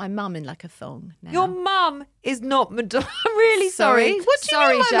don't want my mum in like a thong now. Your mum is not Madonna. I'm really Sorry. sorry. What do you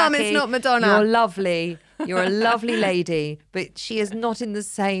sorry, mean my mum is Jackie. not Madonna? You're lovely. You're a lovely lady, but she is not in the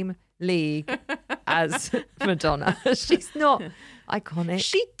same league as Madonna. She's not iconic.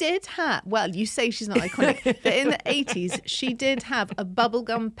 She did have, well, you say she's not iconic, but in the 80s, she did have a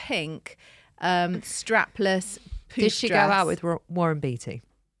bubblegum pink, strapless poof Did she dress. go out with Warren Beatty?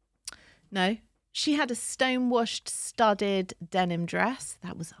 No. She had a stone-washed, studded denim dress.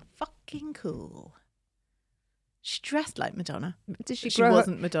 That was fucking cool. She dressed like Madonna. Did she She grow?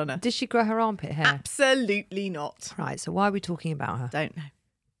 wasn't Madonna. Did she grow her armpit hair? Absolutely not. Right. So why are we talking about her? Don't know.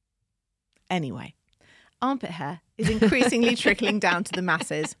 Anyway, armpit hair is increasingly trickling down to the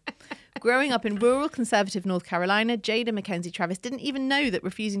masses. Growing up in rural conservative North Carolina, Jada Mackenzie Travis didn't even know that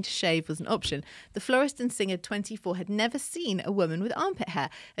refusing to shave was an option. The florist and singer, 24, had never seen a woman with armpit hair.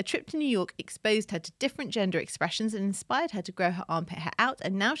 A trip to New York exposed her to different gender expressions and inspired her to grow her armpit hair out,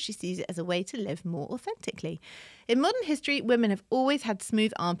 and now she sees it as a way to live more authentically. In modern history, women have always had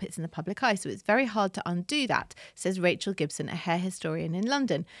smooth armpits in the public eye, so it's very hard to undo that, says Rachel Gibson, a hair historian in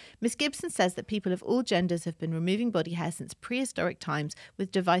London. Miss Gibson says that people of all genders have been removing body hair since prehistoric times,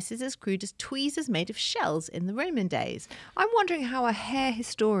 with devices as crude as tweezers made of shells in the Roman days. I'm wondering how a hair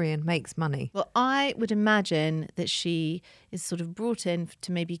historian makes money. Well, I would imagine that she is sort of brought in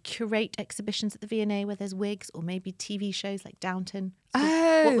to maybe curate exhibitions at the V&A where there's wigs, or maybe TV shows like Downton.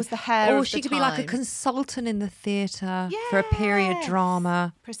 What was the hair or of she the could time? be like a consultant in the theatre for a period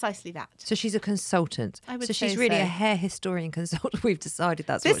drama. Precisely that. So she's a consultant. I would so she's say really so. a hair historian consultant. We've decided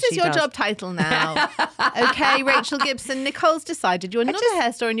that's what This she is your does. job title now. Okay, Rachel Gibson. Nicole's decided you're not a hair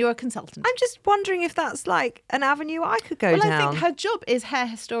historian, you're a consultant. I'm just wondering if that's like an avenue I could go down. I think her job is hair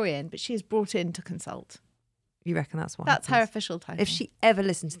historian, but she is brought in to consult. You reckon that's what That's her happens? official title. If she ever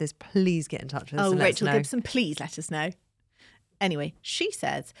listens to this, please get in touch with us. Oh, and let us Rachel know. Gibson, please let us know. Anyway, she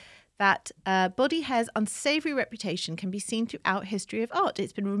says that body hair's unsavoury reputation can be seen throughout history of art.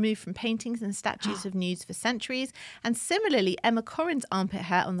 It's been removed from paintings and statues of nudes for centuries. And similarly, Emma Corrin's armpit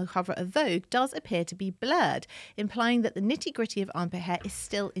hair on the cover of Vogue does appear to be blurred, implying that the nitty-gritty of armpit hair is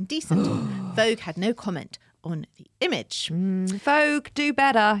still indecent. Vogue had no comment on the image. Vogue, do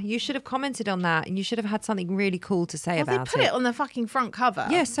better. You should have commented on that, and you should have had something really cool to say Well, about they put it on the fucking front cover.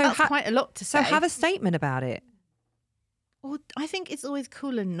 Yeah, so that's quite a lot to say. So have a statement about it. Or I think it's always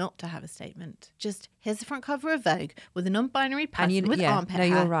cooler not to have a statement. Just here's the front cover of Vogue with a non-binary person with armpit hair.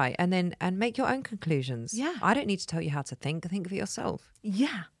 No, you're right. And make your own conclusions. Yeah. I don't need to tell you how to think. Think for yourself.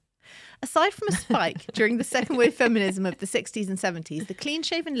 Yeah. Aside from a spike during the second wave feminism of the 60s and 70s, the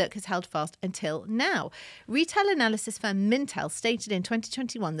clean-shaven look has held fast until now. Retail analysis firm Mintel stated in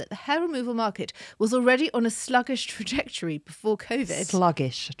 2021 that the hair removal market was already on a sluggish trajectory before COVID.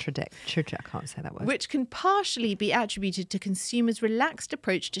 Sluggish trajectory. I can't say that word. Which can partially be attributed to consumers' relaxed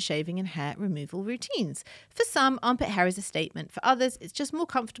approach to shaving and hair removal routines. For some, armpit hair is a statement. For others, it's just more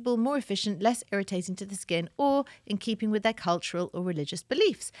comfortable, more efficient, less irritating to the skin, or in keeping with their cultural or religious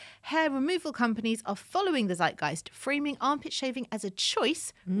beliefs. Hair removal companies are following the zeitgeist, framing armpit shaving as a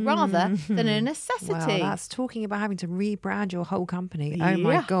choice rather than a necessity. Wow, that's talking about having to rebrand your whole company. Oh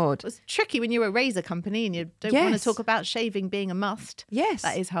my God. It's tricky when you're a razor company and you don't want to Yes. talk about shaving being a must. Yes.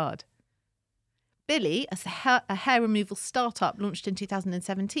 That is hard. Billy, a hair removal startup launched in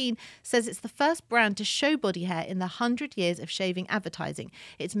 2017, says it's the first brand to show body hair in the 100 years of shaving advertising.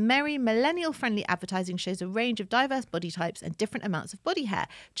 Its merry, millennial-friendly advertising shows a range of diverse body types and different amounts of body hair.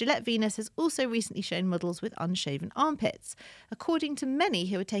 Gillette Venus has also recently shown models with unshaven armpits. According to many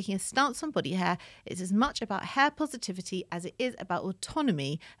who are taking a stance on body hair, it's as much about hair positivity as it is about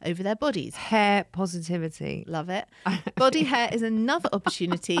autonomy over their bodies. Hair positivity. Love it. Body hair is another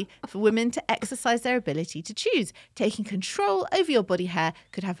opportunity for women to exercise their ability to choose. Taking control over your body hair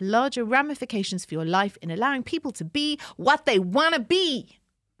could have larger ramifications for your life in allowing people to be what they want to be.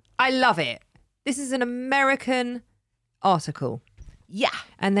 I love it. This is an American article. Yeah.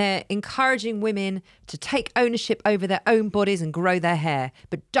 And they're encouraging women to take ownership over their own bodies and grow their hair.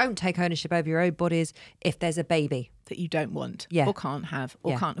 But don't take ownership over your own bodies if there's a baby. That you don't want, Yeah. or can't have,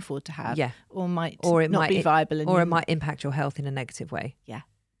 or Yeah. can't afford to have, Yeah. or might Or it not might be viable. And or you- it might impact your health in a negative way. Yeah.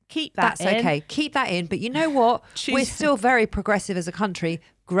 Keep that That's in. okay. Keep that in. But you know what? Choose- We're still very progressive as a country.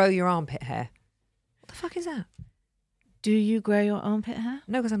 Grow your armpit hair. What the fuck is that? Do you grow your armpit hair?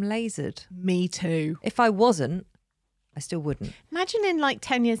 No, because I'm lasered. Me too. If I wasn't, I still wouldn't. Imagine in like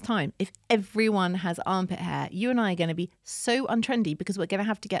 10 years' time, if everyone has armpit hair, you and I are going to be so untrendy because we're going to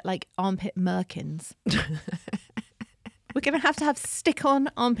have to get like armpit merkins. We're going to have stick-on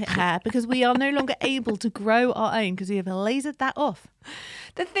armpit hair because we are no longer able to grow our own because we have lasered that off.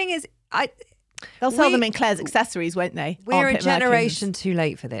 The thing is, They'll sell We- them in Claire's accessories, won't they? we're a Armpit generation merkins. too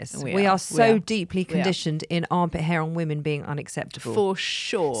late for this. We We are. are so We are. deeply We are. conditioned in armpit hair on women being unacceptable. For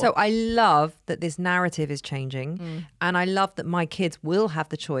sure. So I love that this narrative is changing, Mm. and I love that my kids will have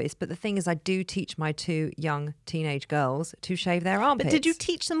the choice. But the thing is, I do teach my two young teenage girls to shave their armpits. But did you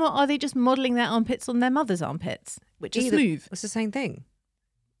teach them, or are they just modelling their armpits on their mother's armpits, which is Either- smooth? It's the same thing.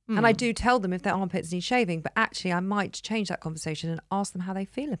 Mm. And I do tell them if their armpits need shaving, but actually I might change that conversation and ask them how they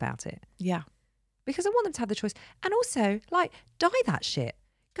feel about it. Yeah. Because I want them to have the choice. And also, like, dye that shit.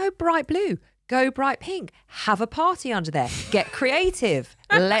 Go bright blue. Go bright pink. Have a party under there. Get creative.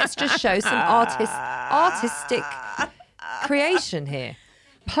 Let's just show some artistic creation here.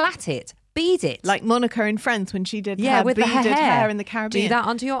 Plait it. bead it. Like Monica in Friends when she did yeah, her with the beaded hair. hair in the Caribbean. Do that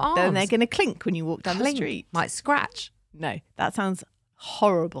under your arms. Then they're going to clink when you walk down Clink. the street. Might scratch. No, that sounds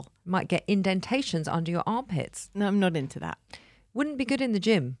horrible. Might get indentations under your armpits. No, I'm not into that. Wouldn't be good in the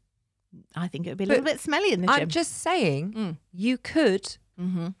gym. I think it would be a little bit smelly in the gym. I'm just saying, you could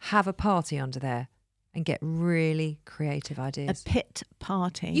have a party under there and get really creative A ideas. pit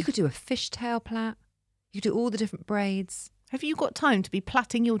party. You could do a fishtail plait. You could do all the different braids. Have you got time to be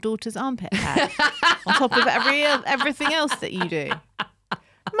plaiting your daughter's armpit hair on top of everything else that you do?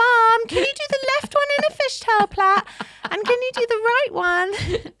 Mom, can you do the left one in a fishtail plait? And can you do the right one?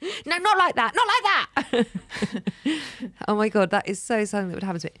 No, not like that. Not like that. Oh my God, that is so something that would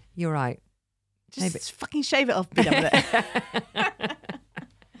happen to me. You're right. Just fucking shave it off. Be done with it.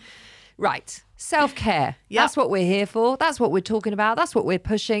 Right. Self-care. Yep. That's what we're here for. That's what we're talking about. That's what we're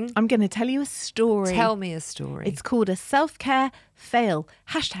pushing. I'm going to tell you a story. Tell me a story. It's called a self-care fail.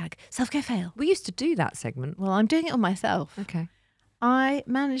 Hashtag self-care fail. We used to do that segment. Well, I'm doing it on myself. Okay. I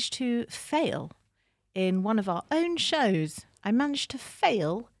managed to fail in one of our own shows. I managed to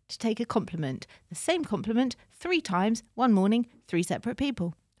fail to take a compliment. The same compliment 3 times, one morning, 3 separate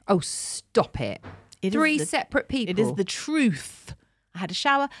people. Oh, stop it. It is 3 the- separate people. It is the truth. I had a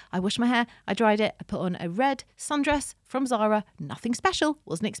shower, I washed my hair, I dried it, I put on a red sundress from Zara. Nothing special,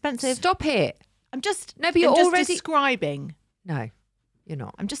 wasn't expensive. Stop it. I'm just No, but you're I'm just already- describing. No, you're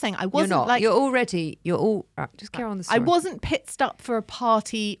not. I'm just saying I You're wasn't not. like You're all right. Just carry on the story. I wasn't pitched up for a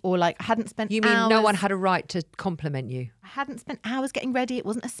party or like I hadn't spent You mean hours. no one had a right to compliment you? I hadn't spent hours getting ready. It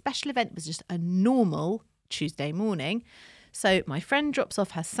wasn't a special event. It was just a normal Tuesday morning. So my friend drops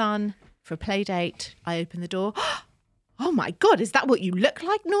off her son for a play date. I open the door. Oh my God, is that what you look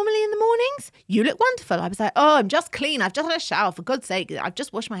like normally in the mornings? You look wonderful. I was like, oh, I'm just clean. I've just had a shower. For God's sake, I've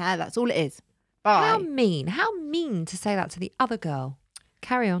just washed my hair. That's all it is. Bye. How mean. How mean to say that to the other girl.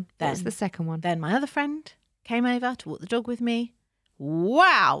 Carry on. That's Then- the second one. Then my other friend came over to walk the dog with me.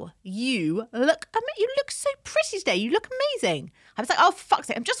 Wow, you look so pretty today. You look amazing. I was like, oh, fuck's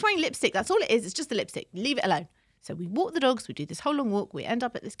sake, I'm just wearing lipstick. That's all it is. It's just the lipstick. Leave it alone. So we walk the dogs. We do this whole long walk. We end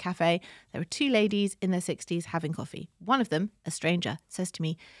up at this cafe. There are 2 ladies in their 60s having coffee. One of them, a stranger, says to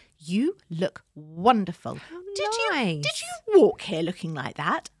me, you look wonderful. Did nice. you walk here looking like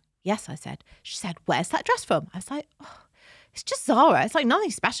that? Yes, I said. She said, where's that dress from? I was like, oh, it's just Zara. It's like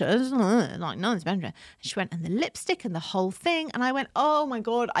nothing special. It's like nothing special. And she went, and the lipstick and the whole thing. And I went, oh my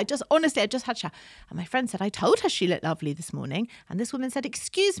God, I just had shower. And my friend said, I told her she looked lovely this morning. And this woman said,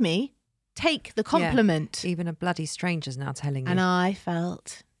 excuse me, take the compliment. Yeah, even a bloody stranger's now telling you. And I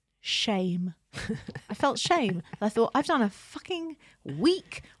felt shame. I felt shame. I thought, I've done a fucking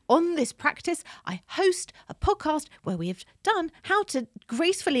week on this practice. I host a podcast where we have done how to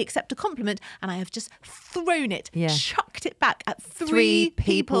gracefully accept a compliment, and I have just thrown it, chucked it back at 3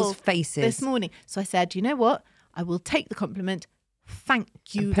 people's faces this morning. So I said, you know what? I will take the compliment. Thank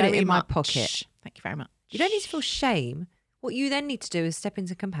you And put it very in my much. pocket. Thank you very much. You don't need to feel shame. What you then need to do is step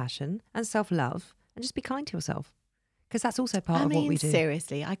into compassion and self-love and just be kind to yourself. Because that's also part of what we do.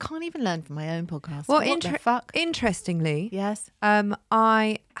 Seriously, I can't even learn from my own podcast. Well, What the fuck? interestingly, Yes.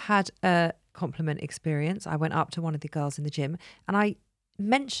 I had a compliment experience. I went up to one of the girls in the gym and I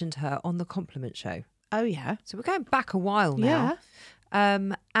mentioned her on the compliment show. Oh, yeah. So we're going back a while now.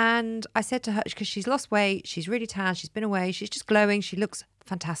 And I said to her, because she's lost weight, she's really tan, she's been away, she's just glowing, she looks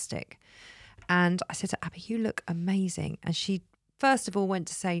fantastic. And I said to Abby, you look amazing. And she first of all went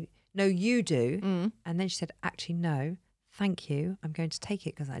to say, no, you do. And then she said, actually, no, thank you. I'm going to take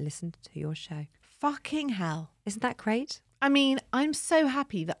it because I listened to your show. Fucking hell. Isn't that great? I mean, I'm so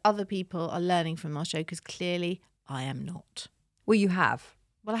happy that other people are learning from our show because clearly I am not. Well, you have.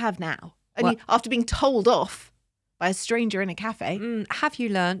 Well, I have now. Only after being told off by a stranger in a cafe. Have you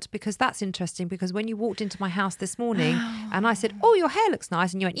learnt? Because that's interesting, because when you walked into my house this morning and I said, oh, your hair looks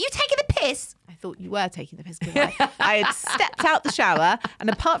nice. And you went, you taking the piss? I thought you were taking the piss because I had stepped out the shower, and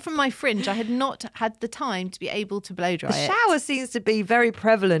apart from my fringe, I had not had the time to be able to blow dry The it. shower seems to be very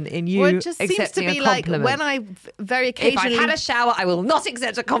prevalent in you. Well, it just seems to accepting be a like compliment. when I very If occasionally... I had a shower, I will not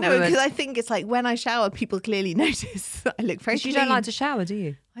accept a No, compliment. because I think it's like when I shower, people clearly notice that I look very You clean. don't like to shower, do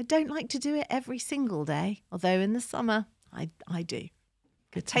you? I don't like to do it every single day, although in the summer I do.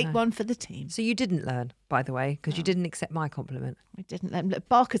 Good to Take know. one for the team. So you didn't learn, by the way, because you didn't accept my compliment. I didn't let him. Look,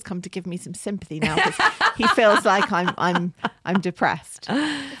 Barker's come to give me some sympathy now because he feels like I'm depressed.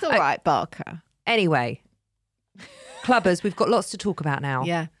 It's all right, Barker. Anyway, clubbers, we've got lots to talk about now.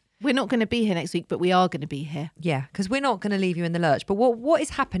 Yeah, we're not going to be here next week, but we are going to be here. Yeah, because we're not going to leave you in the lurch. But what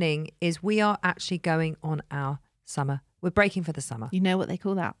is happening is we are actually going on our summer. We're breaking for the summer. You know what they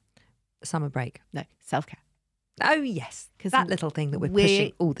call that? Summer break. No, self-care. Oh, yes. 'Cause That little thing that we're we-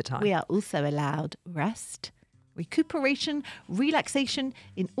 pushing all the time. We are also allowed rest, recuperation, relaxation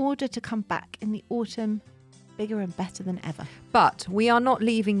in order to come back in the autumn bigger and better than ever. But we are not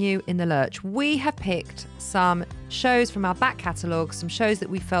leaving you in the lurch. We have picked some shows from our back catalogue, some shows that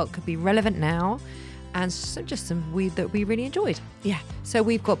we felt could be relevant now, and some that we really enjoyed. Yeah. So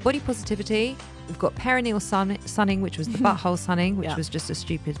we've got Body Positivity, we've got Perineal Sunning, which was the butthole sunning, which Yeah. was just a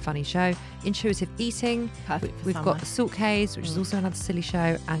stupid, funny show. Intuitive Eating. Perfect for We've summer. got The Suitcase, which is also another silly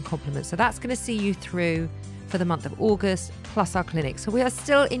show, and Compliments. So that's going to see you through for the month of August, plus our clinic. So we are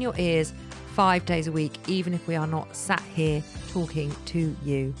still in your ears 5 days a week, even if we are not sat here talking to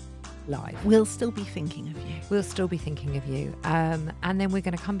you live. We'll still be thinking of you. We'll still be thinking of you. And then we're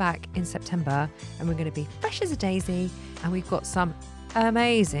going to come back in September and we're going to be fresh as a daisy. And we've got some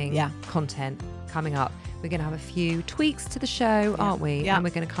amazing content coming up. We're going to have a few tweaks to the show, aren't we? Yeah. And we're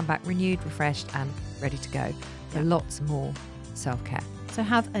going to come back renewed, refreshed, and ready to go for lots more self-care. So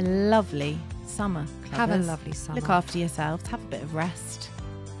have a lovely summer. Have a clubbers. lovely summer. Look after yourselves. Have a bit of rest.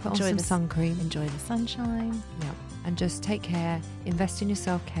 Put on some sun cream. Enjoy the sunshine. Yeah. And just take care, invest in your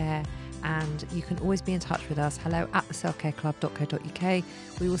self-care, and you can always be in touch with us. hello@theselfcareclub.co.uk.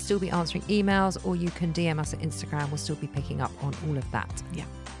 We will still be answering emails, or you can DM us at Instagram. We'll still be picking up on all of that. Yeah.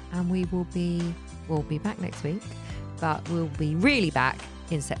 And we'll be back next week, but we'll be really back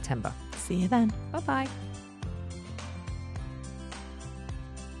in September. See you then. Bye-bye.